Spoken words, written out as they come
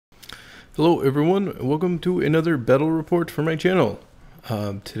Hello everyone, welcome to another battle report for my channel.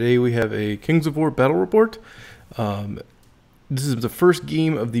 Today we have a Kings of War battle report. This is the first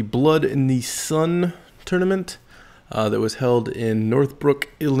game of the Blood in the Sun tournament that was held in Northbrook,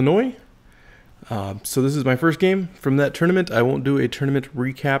 Illinois. So this is my first game from that tournament. I won't do a tournament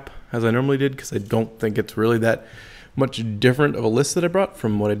recap as I normally did because I don't think it's really that much different of a list that I brought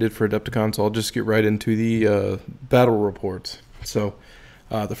from what I did for Adepticon, so I'll just get right into the battle report. So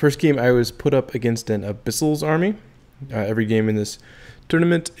the first game I was put up against an Abyssals army. Every game in this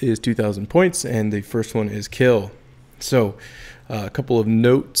tournament is 2,000 points, and the first one is kill. So a couple of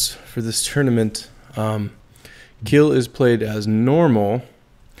notes for this tournament. Kill is played as normal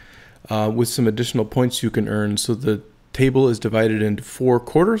with some additional points you can earn. So the table is divided into 4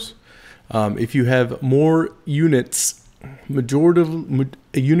 quarters. If you have more units,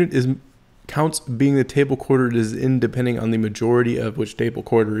 a unit counts being the table quarter it is in, depending on the majority of which table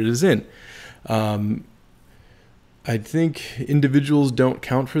quarter it is in. I think individuals don't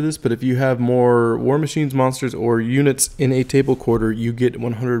count for this, but if you have more war machines, monsters, or units in a table quarter, you get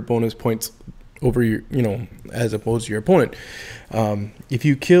 100 bonus points over your, as opposed to your opponent. If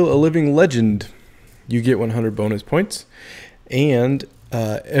you kill a living legend, you get 100 bonus points. And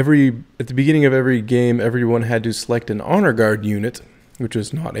at the beginning of every game, everyone had to select an honor guard unit, which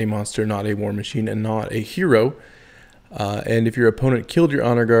is not a monster, not a war machine, and not a hero. And if your opponent killed your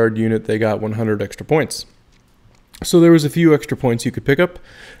honor guard unit, they got 100 extra points. So there was a few extra points you could pick up.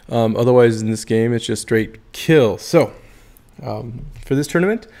 Otherwise, in this game, it's just straight kill. So for this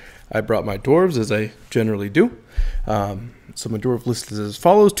tournament, I brought my dwarves, as I generally do. So my dwarf list is as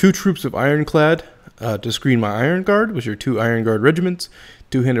follows: 2 troops of ironclad to screen my iron guard, which are 2 iron guard regiments,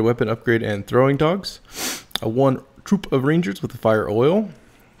 2-handed weapon upgrade, and throwing dogs. 1 troop of rangers with the fire oil,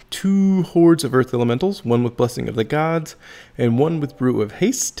 2 hordes of earth elementals, 1 with blessing of the gods, and 1 with brew of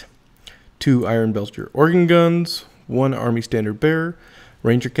haste, 2 iron belcher organ guns, 1 army standard bearer,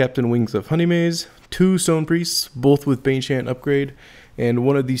 ranger captain wings of honey maze, 2 stone priests, both with bane chant upgrade, and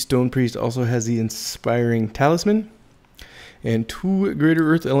 1 of these stone priests also has the inspiring talisman, and 2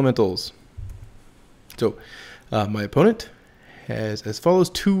 greater earth elementals. So my opponent has as follows: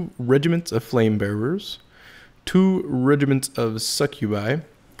 2 regiments of flame bearers, 2 regiments of succubi,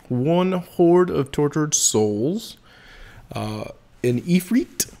 1 horde of tortured souls, an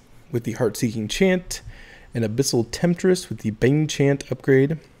Ifrit with the heart-seeking chant, an abyssal temptress with the bane chant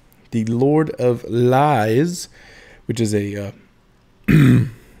upgrade, the Lord of Lies, which is a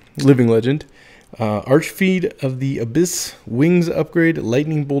living legend, Archfeed of the Abyss, wings upgrade,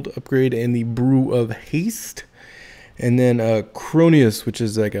 lightning bolt upgrade, and the brew of haste, and then Cronius, which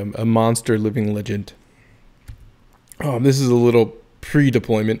is like a monster living legend. This is a little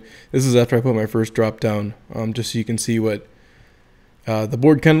pre-deployment. This is after I put my first drop down, just so you can see what the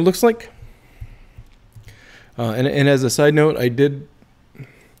board kind of looks like. And as a side note, I'm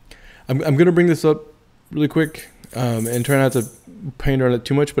going to bring this up really quick and try not to paint on it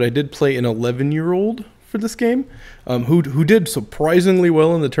too much, but I did play an 11-year-old for this game who did surprisingly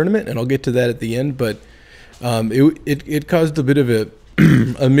well in the tournament, and I'll get to that at the end, but it caused a bit of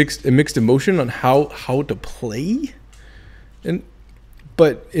a mixed emotion on how to play.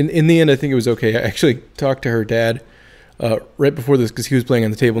 But in the end, I think it was okay. I actually talked to her dad right before this because he was playing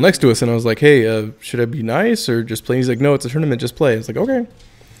on the table next to us, and I was like, hey, should I be nice or just play? He's like, no, it's a tournament, just play. I was like, okay.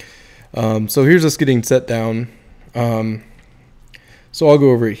 So here's us getting set down. So I'll go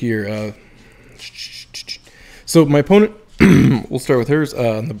over it here. So my opponent, we'll start with hers.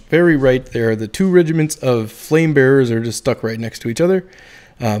 On the very right there, the 2 regiments of flame bearers are just stuck right next to each other.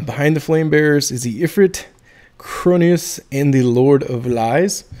 Behind the flame bearers is the Ifrit, Cronius, and the Lord of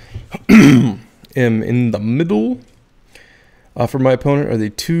Lies. In the middle, for my opponent, are the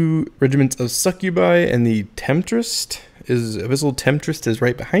 2 regiments of succubi, and the temptress abyssal temptress is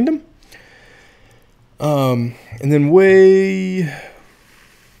right behind him. And then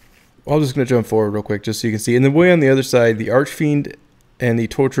I'm just going to jump forward real quick just so you can see. And then way on the other side, the Archfiend and the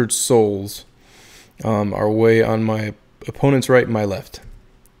Tortured Souls are way on my opponent's right and my left.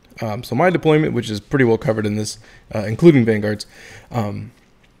 So my deployment, which is pretty well covered in this, including vanguards, move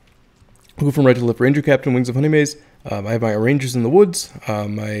from right to left: Ranger Captain, Wings of Honey Maze. I have my Rangers in the Woods,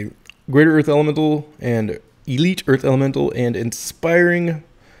 my Greater Earth Elemental and Elite Earth Elemental, and Inspiring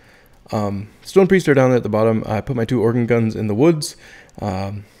Stone Priest are down there at the bottom. I put my 2 organ guns in the woods.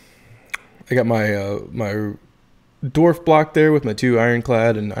 I got my my dwarf block there with my 2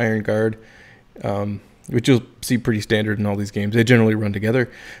 ironclad and iron guard, which you'll see pretty standard in all these games. They generally run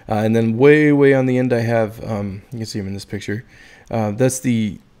together. And then way on the end, I have you can see them in this picture. That's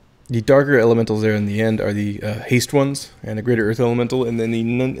the The darker elementals there in the end are the haste ones and a greater earth elemental, and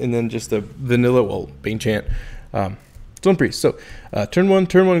then just the vanilla, well, Bane Chant, Stone Priest. So turn one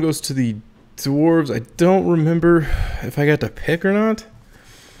goes to the dwarves. I don't remember if I got to pick or not.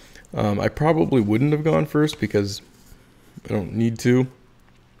 I probably wouldn't have gone first because I don't need to.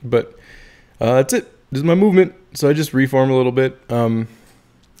 But that's it. This is my movement. So I just reform a little bit.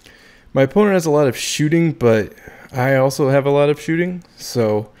 My opponent has a lot of shooting, but I also have a lot of shooting.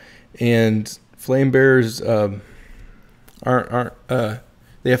 So, and Flame Bearers aren't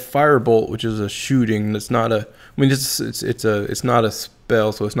they have Firebolt, which is a shooting. It's not a. I mean, it's not a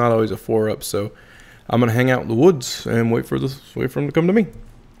spell, so it's not always a 4-up. So I'm gonna hang out in the woods and wait for them to come to me.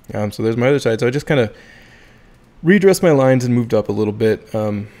 So there's my other side. So I just kind of redressed my lines and moved up a little bit.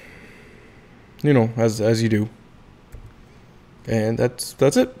 You know, as you do. And that's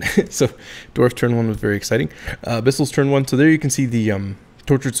it. So Dwarf turn 1 was very exciting. Abyssals turn 1. So there you can see the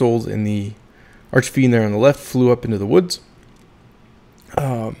Tortured Souls and the Archfiend there on the left flew up into the woods.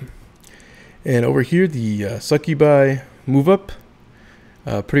 And over here the Succubi move up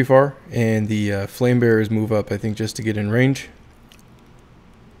pretty far, and the Flame Bearers move up, I think, just to get in range.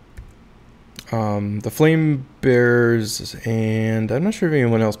 The Flame Bearers, and I'm not sure if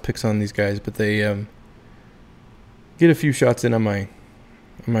anyone else picks on these guys, but they get a few shots in on my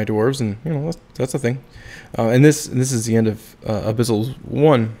dwarves, and you know that's the thing. And this is the end of Abyssals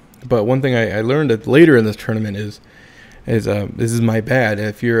 1. But one thing I learned later in this tournament is this is my bad.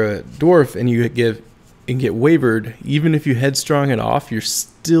 If you're a dwarf and you get wavered, even if you headstrong it off, you're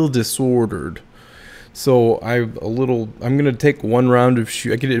still disordered. So I'm gonna take one round of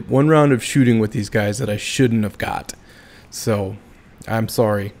I get one round of shooting with these guys that I shouldn't have got. So I'm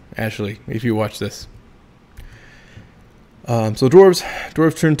sorry, Ashley, if you watch this. So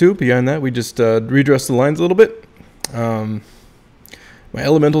dwarves turn 2. Beyond that, we just redress the lines a little bit. My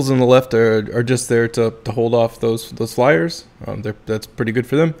elementals on the left are just there to hold off those flyers. That's pretty good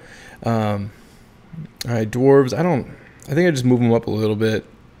for them. All right, dwarves. I think I just move them up a little bit.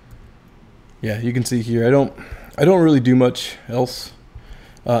 Yeah, you can see here. I don't really do much else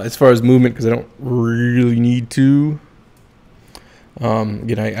as far as movement because I don't really need to.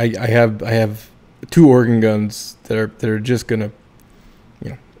 Again, I have 2 organ guns that are just gonna,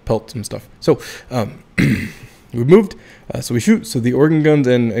 pelt some stuff. So we moved, so we shoot. So the organ guns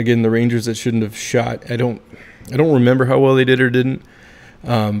and again the rangers that shouldn't have shot. I don't remember how well they did or didn't,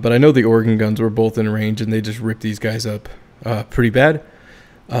 but I know the organ guns were both in range and they just ripped these guys up pretty bad.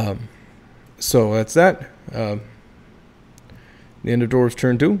 So that's that. The end of Dwarves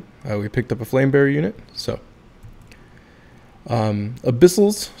turn 2. We picked up a Flame Bearer unit. So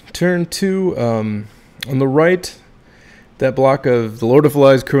Abyssals turn 2. On the right, that block of the Lord of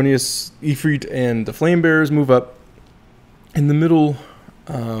Flies, Cronius, Ifrit, and the Flame Bearers move up. In the middle,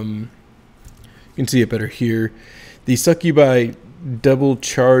 you can see it better here. The Succubi double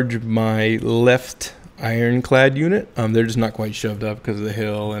charge my left Ironclad unit. They're just not quite shoved up because of the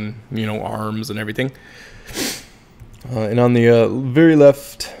hill and arms and everything. And on the very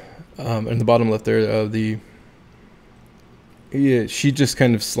left, and the bottom left there, she just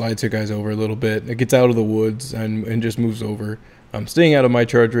kind of slides her guys over a little bit. It gets out of the woods and just moves over. Staying out of my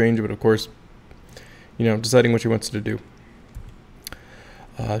charge range, but of course, deciding what she wants to do.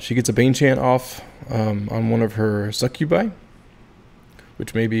 She gets a Bane Chant off on one of her Succubi,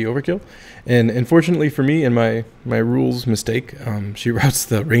 which may be overkill. And unfortunately for me, and my rules mistake, she routes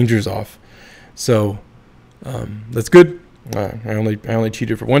the Rangers off. So that's good. I only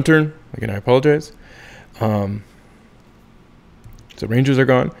cheated for 1 turn. Again, I apologize. So Rangers are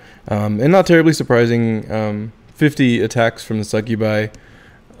gone. And not terribly surprising, 50 attacks from the Succubi.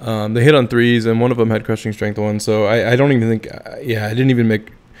 They hit on 3s, and one of them had Crushing Strength 1. So I don't even think, I didn't even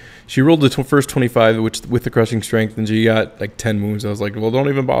make. She rolled the first 25, which with the Crushing Strength, and she got like 10 wounds. I was like, well, don't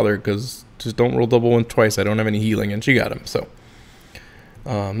even bother, because just don't roll double one twice. I don't have any healing, and she got him. So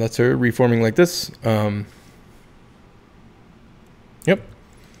that's her reforming like this. Yep.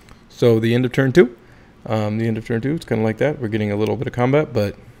 So the end of turn 2. The end of turn 2, it's kind of like that. We're getting a little bit of combat,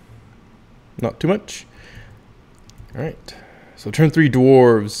 but not too much. All right. So turn 3,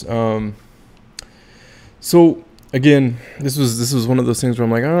 dwarves. So again, this was one of those things where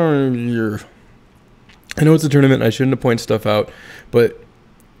I'm like, I know it's a tournament. I shouldn't have pointed stuff out, but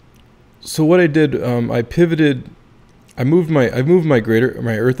so what I did, I pivoted. I moved my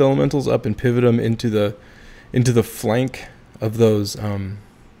earth elementals up and pivot them into the flank of those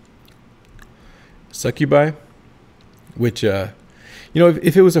Succubi, which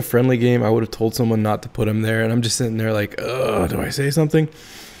if it was a friendly game, I would have told someone not to put them there, and I'm just sitting there like, do I say something?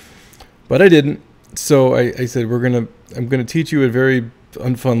 But I didn't. So I said I'm gonna teach you a very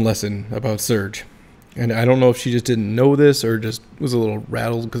unfun lesson about Surge. And I don't know if she just didn't know this or just was a little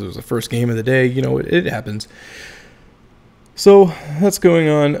rattled because it was the first game of the day. You know, it happens. So that's going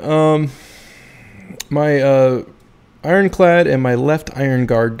on. My Ironclad and my left Iron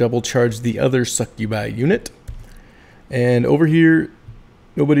Guard double charged the other Succubi unit. And over here,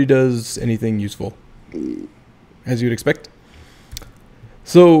 nobody does anything useful, as you'd expect.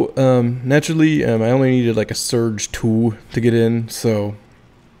 So, naturally, I only needed like a Surge 2 to get in, so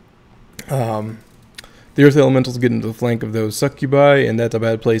the Earth Elementals get into the flank of those Succubi, and that's a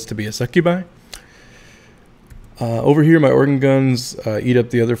bad place to be a Succubi. Over here, my Organ Guns eat up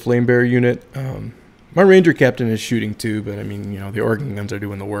the other Flame Bearer unit. My Ranger Captain is shooting too, but I mean, you know, the Organ Guns are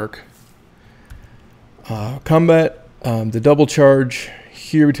doing the work. Combat. The double charge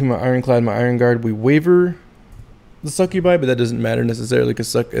here between my Ironclad and my Iron Guard, we waver the Succubi, but that doesn't matter necessarily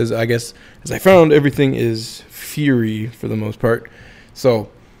because as I found, everything is Fury for the most part. So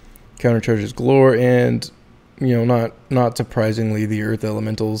countercharges galore, and you know, not surprisingly, the Earth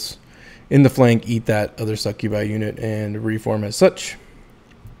Elementals in the flank eat that other Succubi unit and reform as such.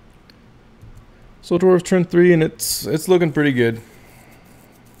 So Dwarves turn 3, and it's looking pretty good.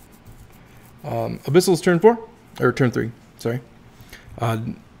 Abyssals turn 4. Or turn 3, sorry.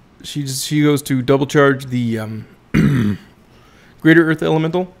 She goes to double charge the Greater Earth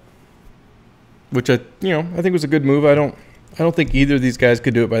Elemental, which I think was a good move. I don't think either of these guys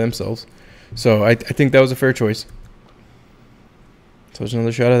could do it by themselves, so I think that was a fair choice. So there's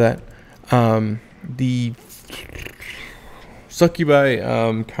another shot of that. The Succubi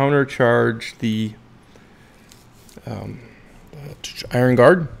countercharge the Iron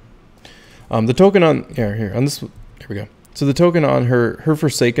Guard. The token on here on this, here we go. So the token on her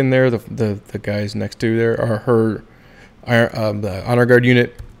Forsaken there, the guys next to there are her the Honor Guard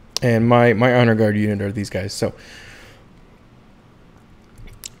unit, and my Honor Guard unit are these guys. So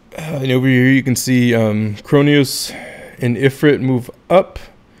and over here you can see Cronius and Ifrit move up,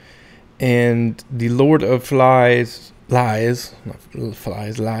 and the Lord of Flies flies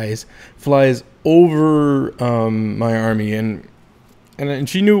over my army, and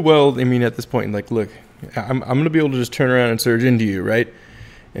she knew well. I mean, at this point, like, look, I'm gonna be able to just turn around and surge into you, right?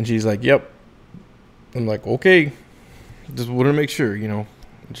 And she's like, yep. I'm like, okay, just want to make sure, you know.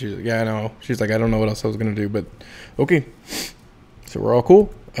 And she's like, yeah, I know. She's like, I don't know what else I was gonna do, but okay. So we're all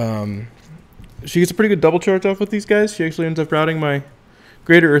cool. She gets a pretty good double charge off with these guys. She actually ends up routing my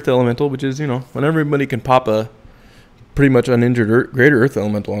Greater Earth Elemental, which is, you know, when everybody can pop a pretty much uninjured Greater Earth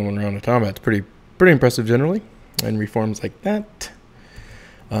Elemental on one round of combat, it's pretty impressive generally, and reforms like that.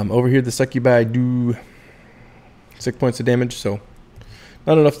 Over here, the Succubi do 6 points of damage, so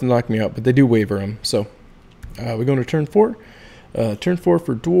not enough to knock me out, but they do waver them. So we're going to turn 4. Turn 4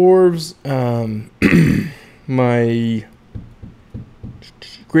 for Dwarves. My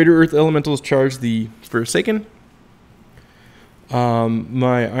Greater Earth Elementals charge the Forsaken.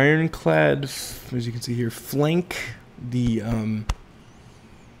 My Ironclad, as you can see here, flank the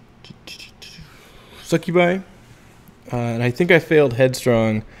Succubi. And I think I failed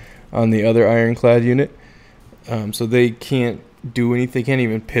Headstrong on the other Ironclad unit. So they can't do anything. They can't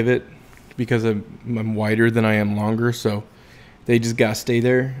even pivot because I'm wider than I am longer. So they just got to stay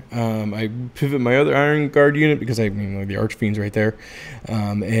there. I pivot my other Iron Guard unit because the Archfiend's right there.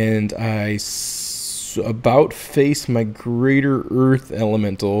 And I about face my Greater Earth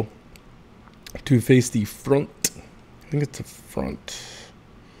Elemental to face the front. I think it's the front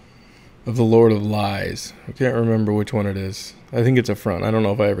of the Lord of Lies. I can't remember which one it is. I think it's a front. I don't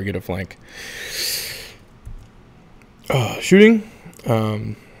know if I ever get a flank. Shooting.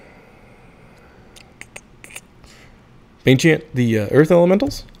 Enchant the Earth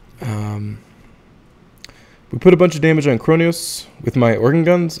Elementals. We put a bunch of damage on Cronius with my Organ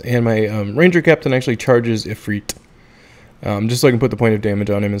Guns, and my Ranger Captain actually charges Ifrit. Just so I can put the point of damage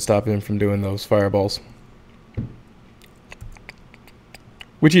on him and stop him from doing those fireballs.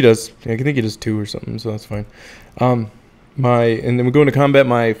 Which he does. I think he does 2 or something, so that's fine. And then we go into combat.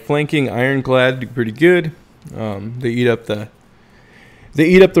 My flanking Ironclad do pretty good. They eat up the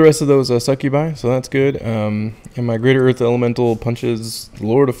rest of those Succubi, so that's good. And my Greater Earth Elemental punches the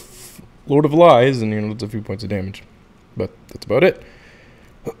Lord of Lies, and it's a few points of damage. But that's about it.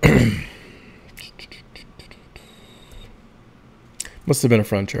 Must have been a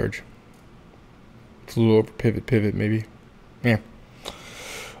front charge. It's a little over pivot maybe. Yeah.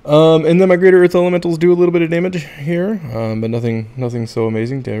 And then my Greater Earth Elementals do a little bit of damage here, but nothing so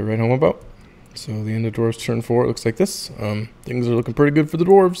amazing to write home about. So the end of Dwarves turn 4, it looks like this. Things are looking pretty good for the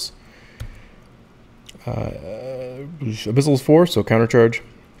Dwarves. Abyssals 4, so countercharge.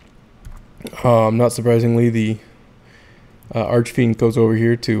 Not surprisingly, the Archfiend goes over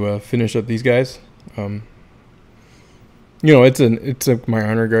here to finish up these guys. You know, it's my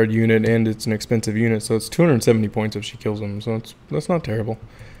honor guard unit, and it's an expensive unit, so it's 270 points if she kills them. So that's not terrible.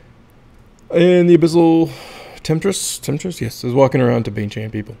 And the Abyssal Temptress, yes, is walking around to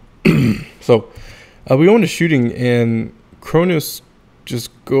Baneshant people. So we go into shooting, and Kronos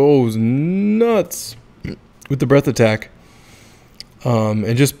just goes nuts with the breath attack,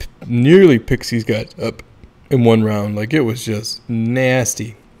 and just nearly picks these guys up in one round. Like, it was just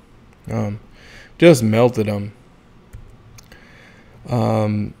nasty. Just melted them.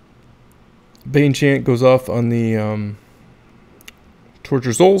 Baneshant goes off on the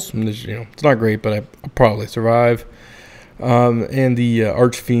Torture Souls. And this, you know, it's not great, but I'll probably survive. And the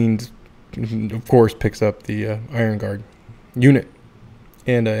Archfiend, of course, picks up the Iron Guard unit,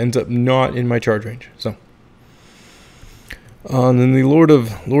 and ends up not in my charge range. So, and then the Lord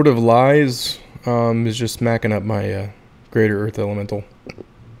of Lies is just smacking up my Greater Earth Elemental,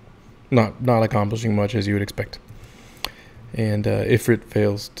 not accomplishing much as you would expect. And Ifrit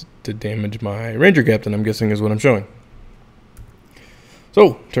fails to damage my Ranger Captain, I'm guessing is what I'm showing.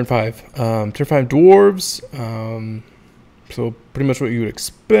 So, turn 5. Turn 5 Dwarves. So, pretty much what you would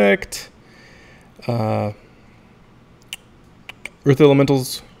expect. Earth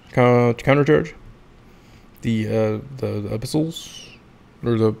Elementals countercharge. The Abyssals.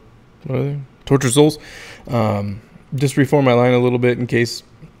 Or the what are they? Torture Souls. Just reform my line a little bit in case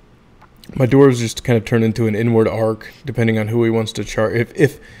my Dwarves just kind of turn into an inward arc, depending on who he wants to charge.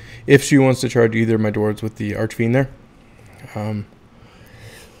 If she wants to charge either of my Dwarves with the Archfiend there.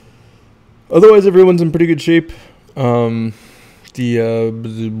 Otherwise, everyone's in pretty good shape. The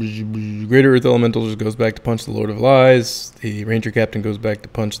Greater Earth Elemental just goes back to punch the Lord of Lies. The Ranger Captain goes back to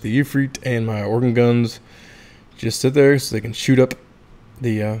punch the Ifrit, and my organ guns just sit there so they can shoot up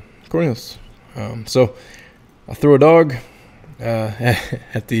the Cornelius. So I'll throw a dog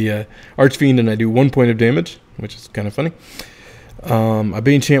at the Archfiend, and I do 1 point of damage, which is kind of funny. I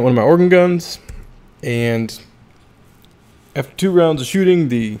Baneshant one of my organ guns, and after 2 rounds of shooting,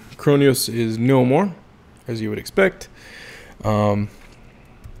 the Kronios is no more, as you would expect. I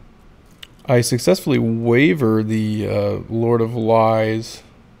successfully waver the Lord of Lies,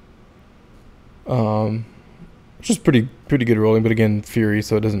 which is pretty good rolling, but again, Fury,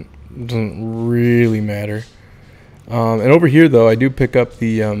 so it doesn't really matter. And over here, though, I do pick up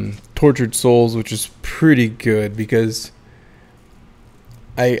the Tortured Souls, which is pretty good because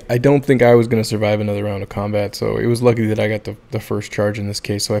I don't think I was going to survive another round of combat, so it was lucky that I got the first charge in this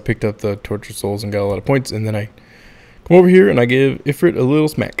case. So I picked up the Tortured Souls and got a lot of points, and then I come over here and I give Ifrit a little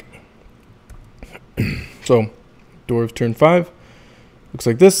smack. So, Dwarves turn 5. Looks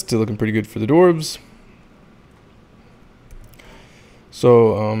like this, still looking pretty good for the Dwarves.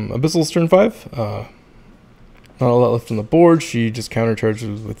 So, Abyssals turn 5. Not a lot left on the board. She just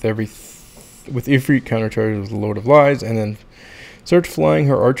countercharges with Ifrit, countercharges with the Lord of Lies, and then starts flying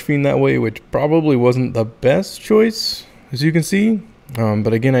her Archfiend that way, which probably wasn't the best choice, as you can see.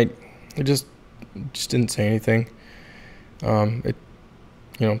 But again, I just didn't say anything.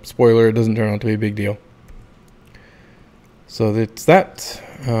 Spoiler, it doesn't turn out to be a big deal. So that's that.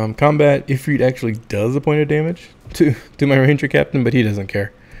 Combat, Ifrit actually does a point of damage to my Ranger Captain, but he doesn't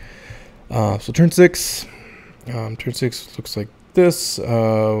care. So turn 6. Turn 6 looks like this. Just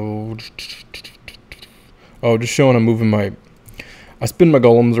showing I'm moving I spin my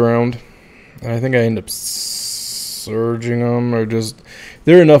golems around, and I think I end up surging them, or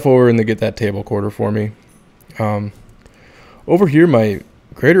they're enough over and they get that table quarter for me. Over here, my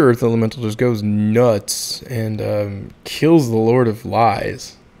Greater Earth Elemental just goes nuts and kills the Lord of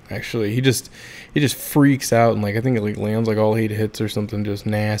Lies. Actually, he just freaks out, and I think it lands all 8 hits or something, just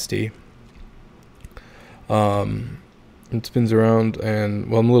nasty. It spins around,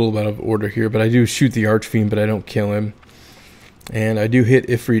 and I'm a little out of order here, but I do shoot the Archfiend, but I don't kill him. And I do hit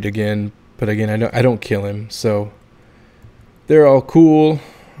Ifrit again, but again, I don't kill him. So they're all cool.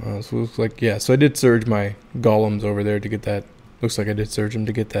 So it looks like, yeah, so I did surge my golems over there to get that. Looks like I did surge them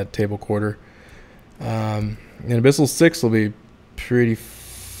to get that table quarter. And Abyssal 6 will be pretty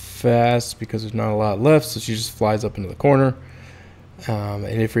fast because there's not a lot left, so she just flies up into the corner. And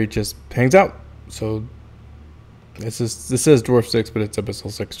Ifrit just hangs out. So this says Dwarf 6, but it's Abyssal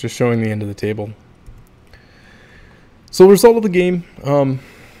 6, just showing the end of the table. So the result of the game,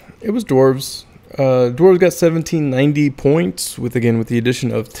 it was Dwarves. Dwarves got 1790 points with the addition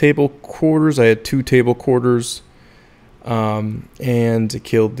of table quarters. I had 2 table quarters, and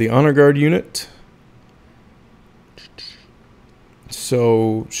killed the Honor Guard unit.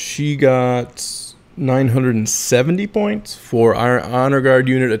 So she got 970 points for our Honor Guard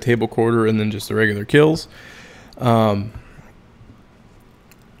unit, a table quarter, and then just the regular kills.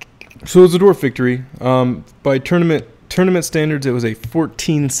 So it was a dwarf victory. By tournament standards, it was a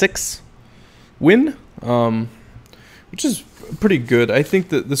 14-6 win, which is pretty good. I think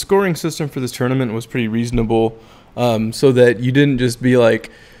that the scoring system for this tournament was pretty reasonable, so that you didn't just be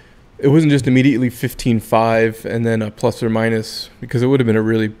like, it wasn't just immediately 15-5 and then a plus or minus, because it would have been a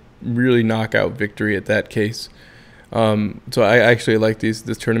really, really knockout victory at that case. So I actually like this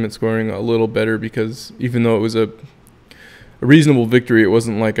tournament scoring a little better, because even though it was a reasonable victory, it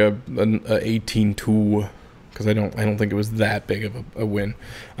wasn't like a 18-2, because I don't think it was that big of a win.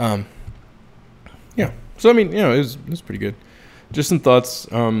 Yeah. So I mean, it was pretty good. Just some thoughts.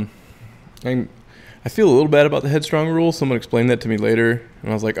 I feel a little bad about the headstrong rule. Someone explained that to me later,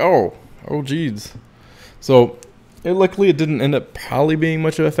 and I was like, oh, geez. So luckily it didn't end up probably being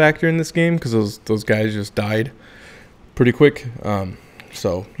much of a factor in this game, because those guys just died pretty quick.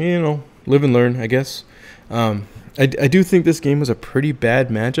 So live and learn, I guess. I do think this game was a pretty bad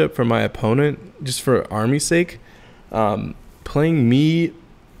matchup for my opponent, just for army's sake. Playing me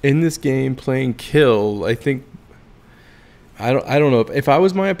in this game, playing kill, I think I don't know if I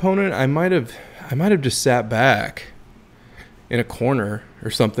was my opponent, I might have just sat back in a corner or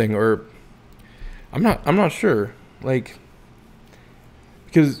something, or I'm not sure, like,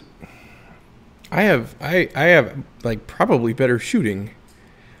 because I have like probably better shooting.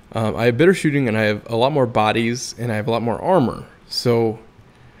 I have better shooting, and I have a lot more bodies, and I have a lot more armor. So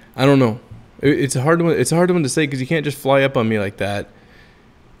I don't know. It's a hard one to say, because you can't just fly up on me like that,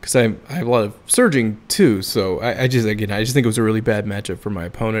 because I have a lot of surging too. So I just think it was a really bad matchup for my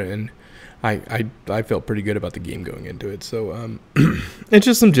opponent, and I felt pretty good about the game going into it. So it's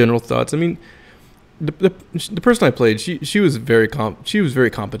just some general thoughts. I mean, the person I played, she was very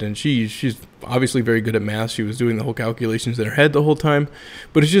competent. She's obviously very good at math. She was doing the whole calculations in her head the whole time.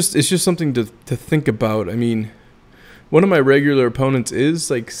 But it's just something to think about. I mean, one of my regular opponents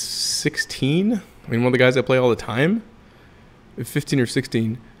is like 16. I mean, one of the guys I play all the time, 15 or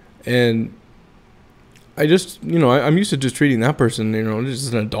 16, and I just I'm used to just treating that person just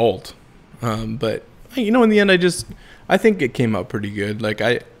as an adult. But in the end, I think it came out pretty good. Like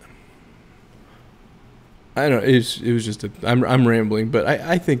I don't know. It was just I'm rambling, but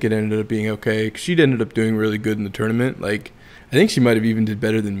I think it ended up being okay. She ended up doing really good in the tournament. Like, I think she might have even did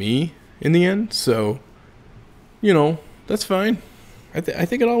better than me in the end. So, that's fine. I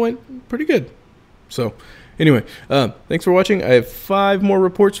think it all went pretty good. So, anyway, thanks for watching. I have 5 more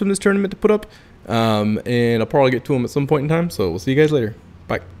reports from this tournament to put up, and I'll probably get to them at some point in time. So we'll see you guys later.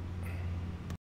 Bye.